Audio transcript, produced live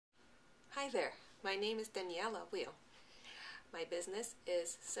Hi there, my name is Daniela Weil. My business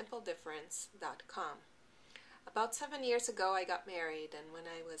is simpledifference.com. About 7 years ago I got married, and when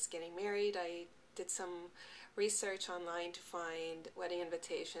I was getting married I did some research online to find wedding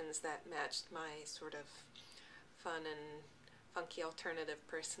invitations that matched my sort of fun and funky alternative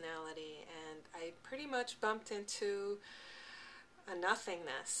personality, and I pretty much bumped into a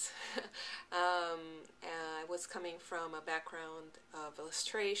nothingness. I was coming from a background of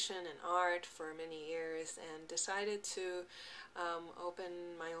illustration and art for many years and decided to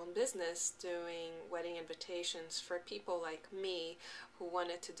open my own business doing wedding invitations for people like me who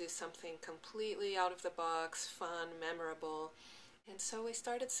wanted to do something completely out of the box, fun, memorable. And so we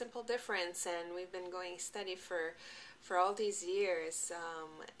started Simple Difference, and we've been going steady for all these years,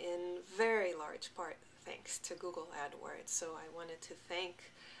 in very large part thanks to Google AdWords. So I wanted to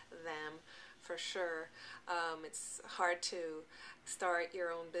thank them for sure. It's hard to start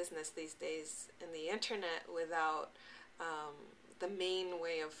your own business these days in the internet without the main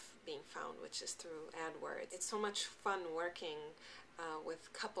way of being found, which is through AdWords. It's so much fun working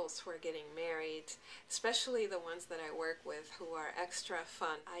with couples who are getting married, especially the ones that I work with who are extra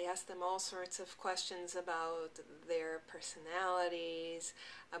fun. I ask them all sorts of questions about their personalities,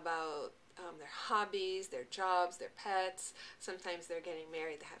 about their hobbies, their jobs, their pets. Sometimes they're getting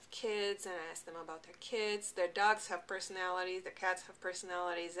married, they have kids, and I ask them about their kids. Their dogs have personalities, their cats have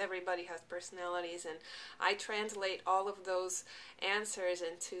personalities, everybody has personalities, and I translate all of those answers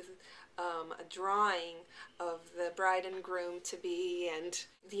into a drawing of the bride and groom to be, and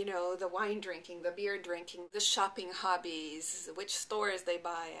the wine drinking, the beer drinking, the shopping hobbies, which stores they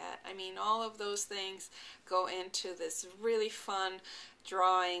buy at. I mean, all of those things go into this really fun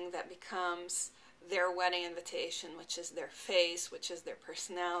drawing that becomes their wedding invitation, which is their face, which is their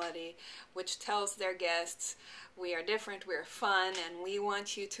personality, which tells their guests, we are different, we're fun, and we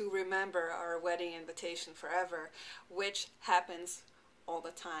want you to remember our wedding invitation forever, which happens all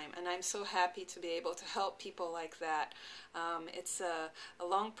the time. And I'm so happy to be able to help people like that. It's a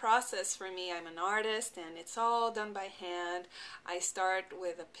long process for me. I'm an artist, and it's all done by hand. I start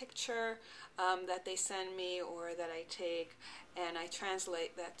with a picture that they send me or that I take, and I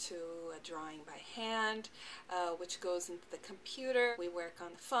translate that to a drawing by hand, which goes into the computer. We work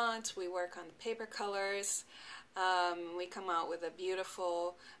on the fonts, we work on the paper colors. We come out with a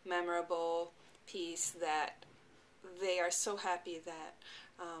beautiful, memorable piece that they are so happy that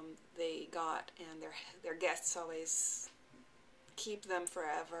they got, and their guests always keep them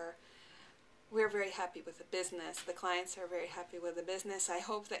forever. We're very happy with the business. The clients are very happy with the business. I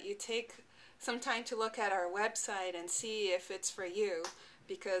hope that you take some time to look at our website and see if it's for you,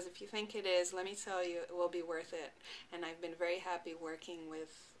 because if you think it is, let me tell you, it will be worth it. And I've been very happy working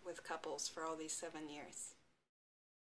with couples for all these 7 years.